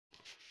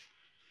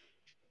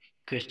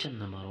Question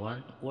number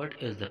one. What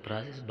is the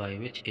process by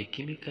which a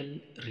chemical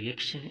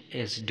reaction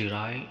is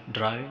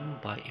driven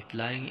by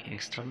applying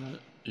external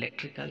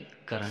electrical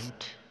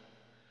current?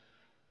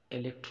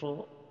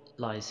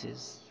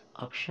 Electrolysis.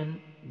 Option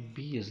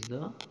B is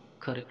the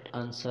correct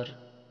answer.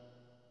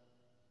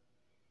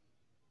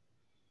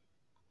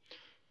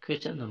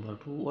 Question number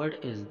two.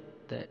 What is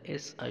the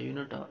SI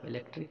unit of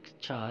electric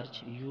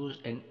charge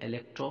used in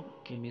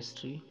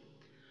electrochemistry?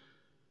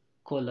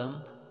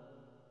 Coulomb.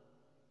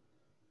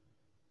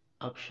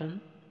 Option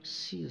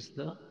C is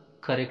the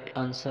correct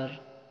answer.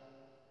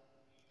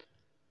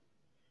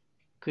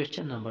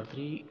 Question number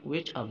three.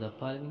 Which of the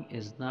following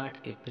is not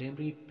a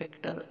primary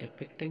factor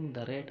affecting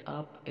the rate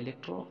of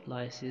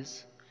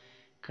electrolysis?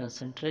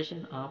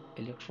 Concentration of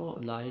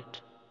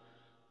electrolyte.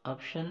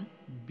 Option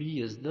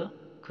B is the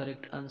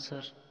correct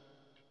answer.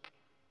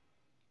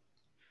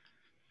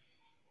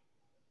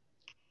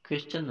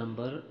 Question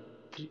number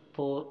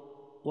 4.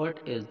 What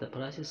is the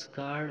process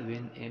called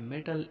when a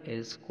metal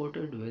is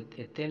coated with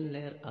a thin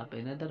layer of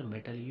another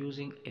metal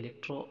using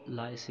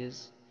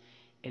electrolysis?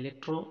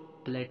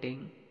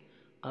 Electroplating.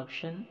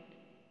 Option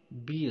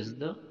B is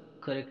the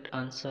correct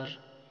answer.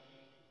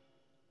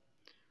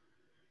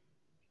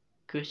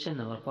 Question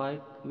number 5.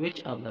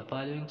 Which of the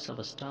following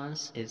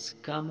substance is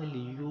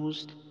commonly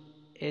used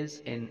as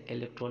an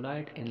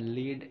electrolyte in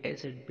lead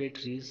acid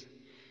batteries?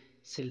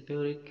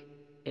 Sulfuric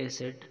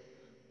acid.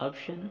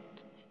 Option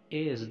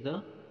A is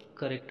the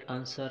correct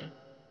answer.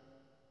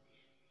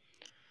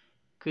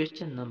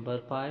 Question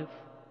number 5.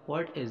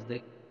 What is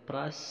the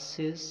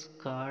process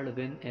called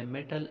when a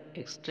metal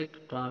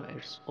extracted from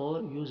its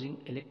ore using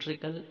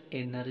electrical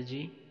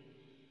energy?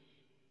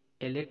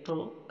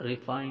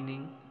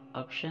 Electro-refining.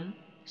 Option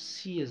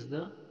C is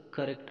the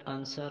correct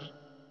answer.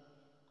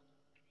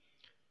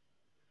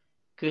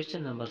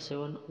 Question number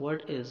 7.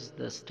 What is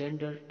the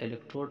standard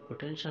electrode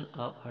potential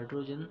of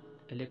hydrogen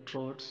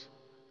electrodes?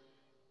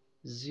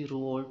 0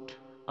 volt.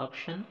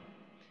 Option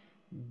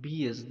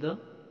B is the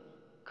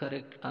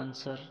correct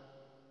answer.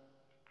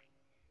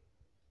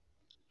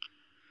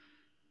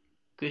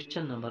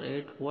 Question number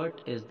 8.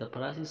 What is the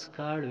process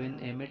called when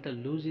a metal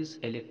loses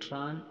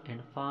electron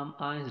and form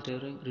ions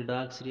during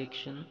redox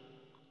reaction?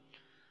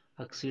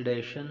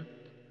 Oxidation.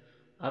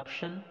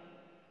 Option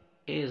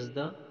A is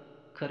the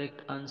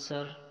correct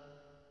answer.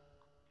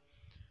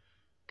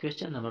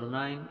 Question number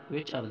 9.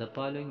 Which of the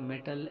following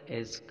metal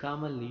is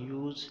commonly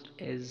used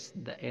as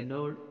the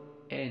anode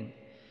in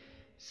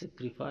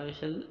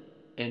sacrificial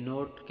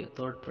anode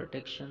cathode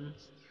protection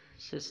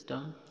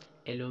system?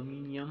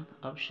 Aluminium.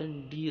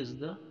 Option D is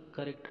the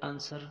correct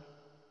answer.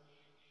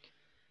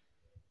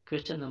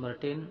 Question number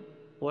 10.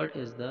 What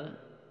is the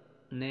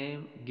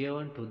name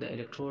given to the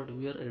electrode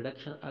where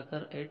reduction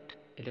occurs at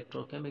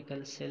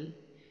electrochemical cell?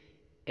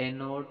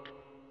 Anode.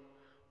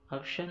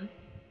 Option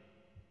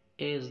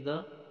A is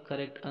the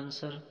correct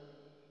answer.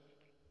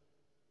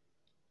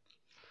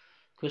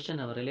 Question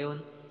number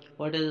 11.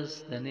 What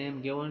is the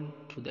name given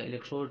to the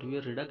electrode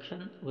where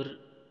reduction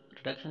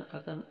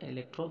occurs in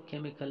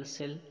electrochemical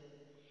cell?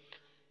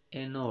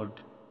 Anode.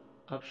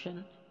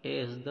 Option A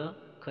is the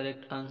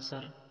correct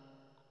answer.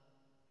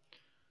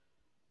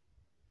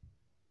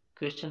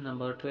 Question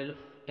number 12.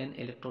 In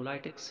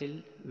electrolytic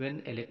cell,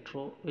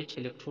 which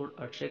electrode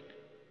attract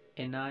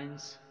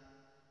anions?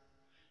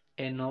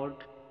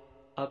 Anode.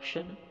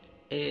 Option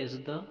A is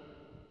the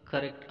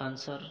correct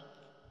answer.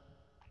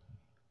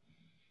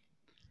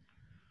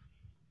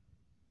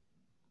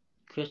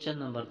 Question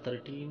number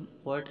 13.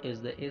 What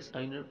is the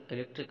SI unit of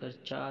electrical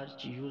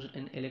charge used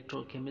in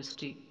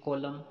electrochemistry?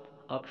 Coulomb.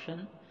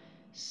 Option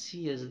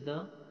C is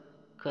the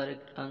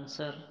correct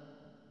answer.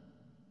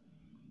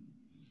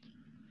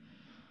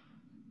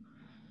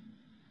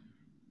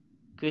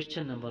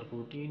 Question number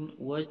 14.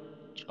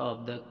 Which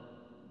of the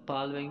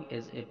following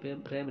is a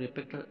primary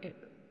factor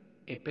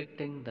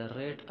affecting the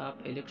rate of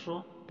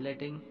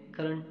electroplating?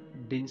 Current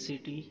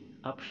density.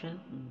 Option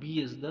B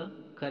is the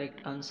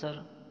correct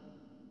answer.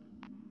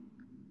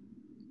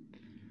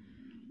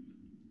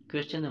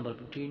 Question number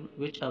 15.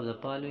 Which of the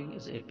following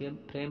is a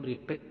primary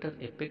factor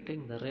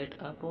affecting the rate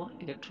of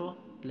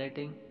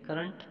electroplating?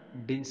 Current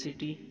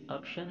density.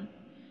 Option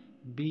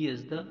B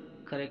is the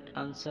correct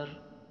answer.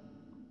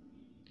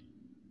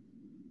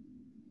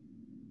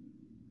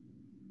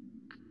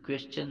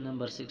 Question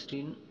number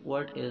 16.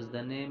 What is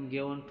the name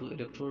given to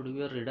electrode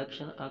where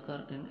reduction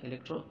occurs in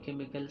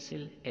electrochemical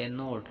cell?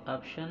 Anode.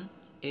 Option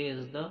A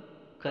is the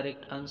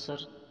correct answer.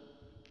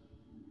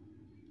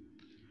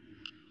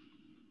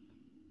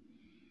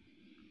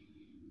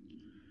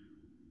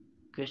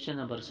 Question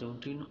number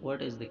 17.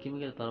 What is the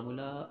chemical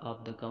formula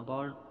of the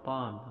compound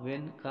formed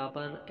when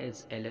copper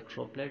is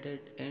electroplated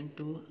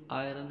into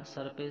iron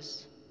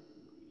surface?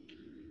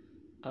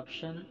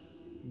 Option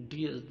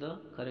D is the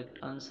correct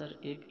answer.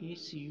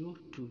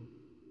 FeCu2.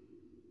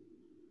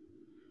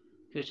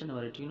 Question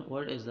number 18.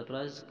 What is the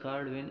process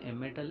called when a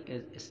metal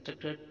is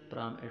extracted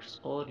from its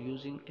ore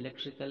using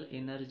electrical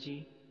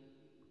energy?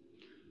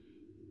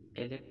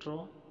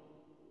 Electro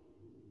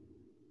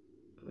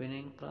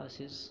winning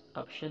process.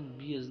 Option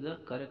B is the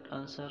correct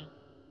answer.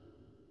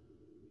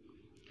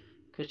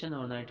 Question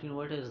number 19.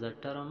 What is the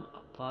term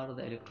for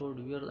the electrode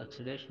where the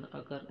oxidation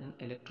occurs in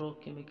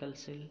electrochemical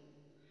cell?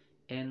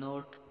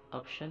 Anode.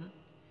 Option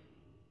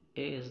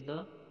A is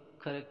the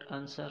correct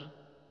answer.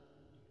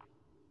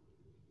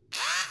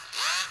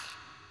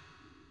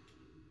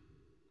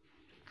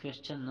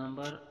 Question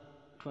number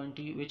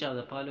 20. Which of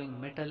the following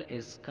metal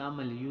is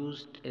commonly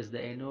used as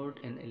the anode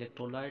in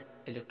electrolyte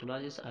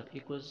electrolysis of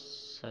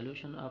aqueous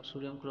solution of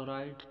sodium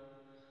chloride?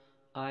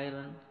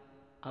 Iron.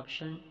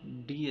 Option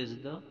D is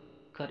the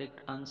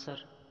correct answer.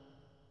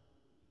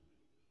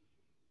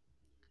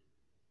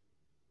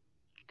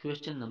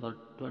 Question number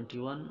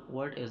 21.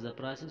 What is the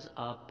process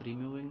of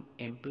removing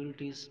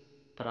impurities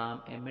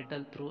from a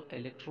metal through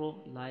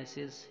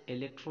electrolysis?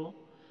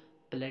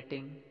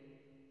 Electroplating.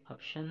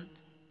 Option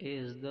A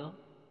is the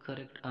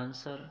correct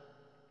answer.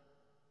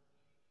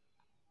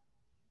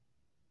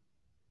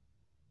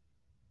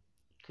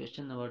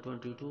 Question number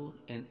 22.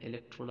 In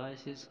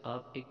electrolysis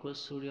of aqueous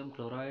sodium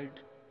chloride,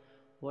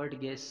 what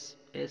gas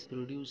is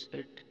produced?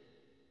 It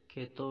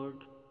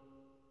cathode.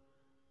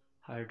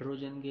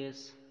 Hydrogen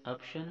gas.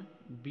 Option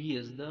B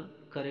is the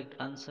correct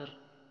answer.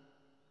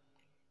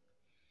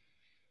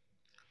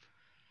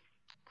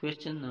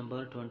 Question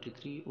number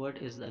 23. What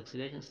is the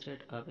oxidation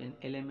state of an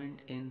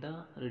element in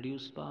the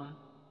reduced form?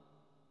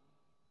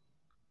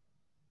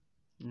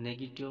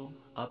 Negative.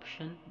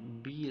 Option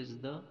B is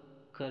the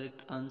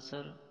correct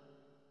answer.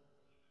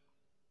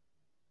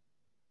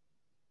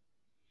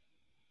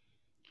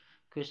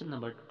 Question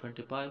number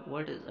 25.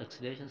 What is the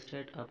oxidation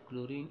state of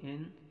chlorine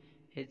in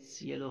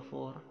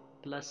HClO4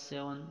 plus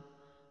 7?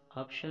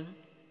 Option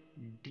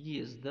D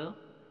is the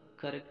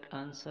correct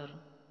answer.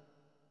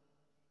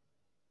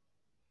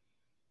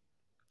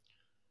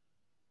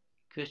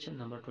 Question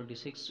number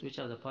 26. Which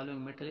of the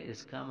following metal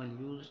is commonly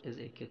used as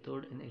a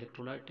cathode in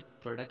electrolytic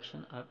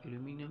production of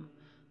aluminum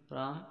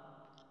from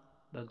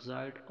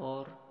bauxite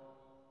or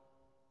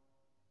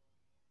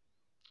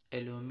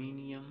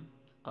aluminium?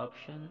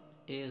 Option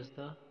A is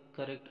the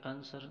correct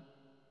answer.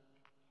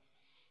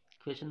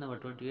 Question number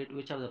 28.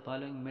 Which of the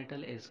following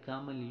metal is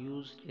commonly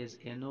used as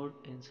anode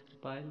in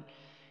sacrificial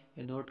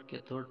anode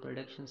cathode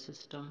production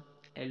system?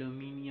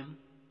 Aluminium.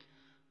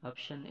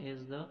 Option A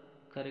is the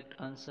correct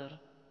answer.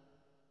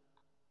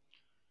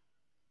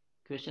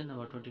 Question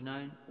number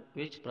 29.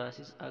 Which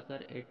process occur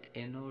at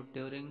anode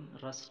during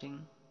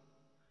rusting?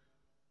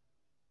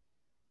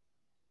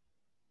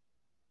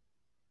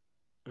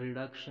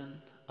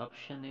 Reduction.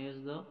 Option A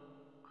is the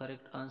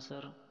correct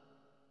answer.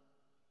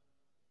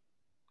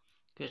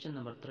 Question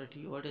number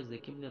 30. What is the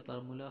chemical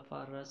formula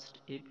for rust?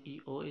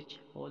 FeOH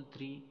whole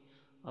 3.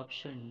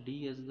 Option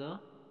D is the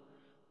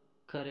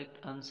correct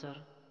answer.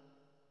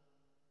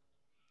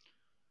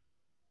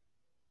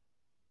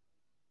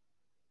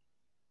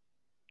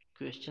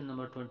 Question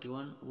number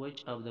 21.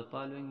 Which of the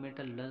following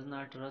metal does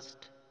not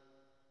rust?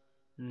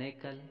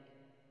 Nickel.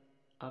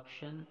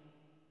 Option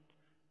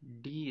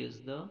D is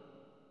the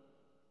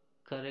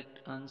correct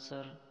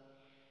answer.